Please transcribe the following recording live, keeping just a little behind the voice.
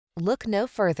Look no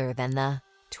further than the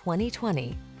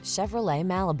 2020 Chevrolet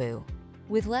Malibu.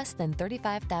 With less than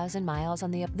 35,000 miles on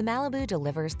the Malibu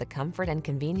delivers the comfort and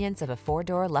convenience of a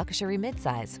four-door luxury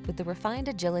midsize with the refined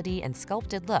agility and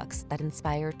sculpted looks that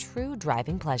inspire true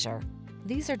driving pleasure.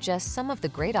 These are just some of the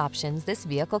great options this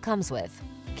vehicle comes with: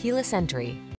 keyless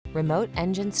entry, remote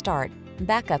engine start,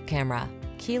 backup camera,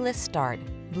 keyless start,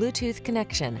 Bluetooth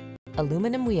connection,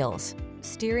 aluminum wheels,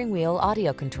 steering wheel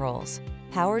audio controls,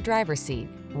 power driver seat,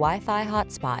 Wi-Fi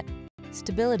hotspot,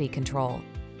 stability control.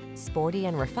 Sporty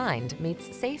and refined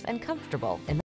meets safe and comfortable in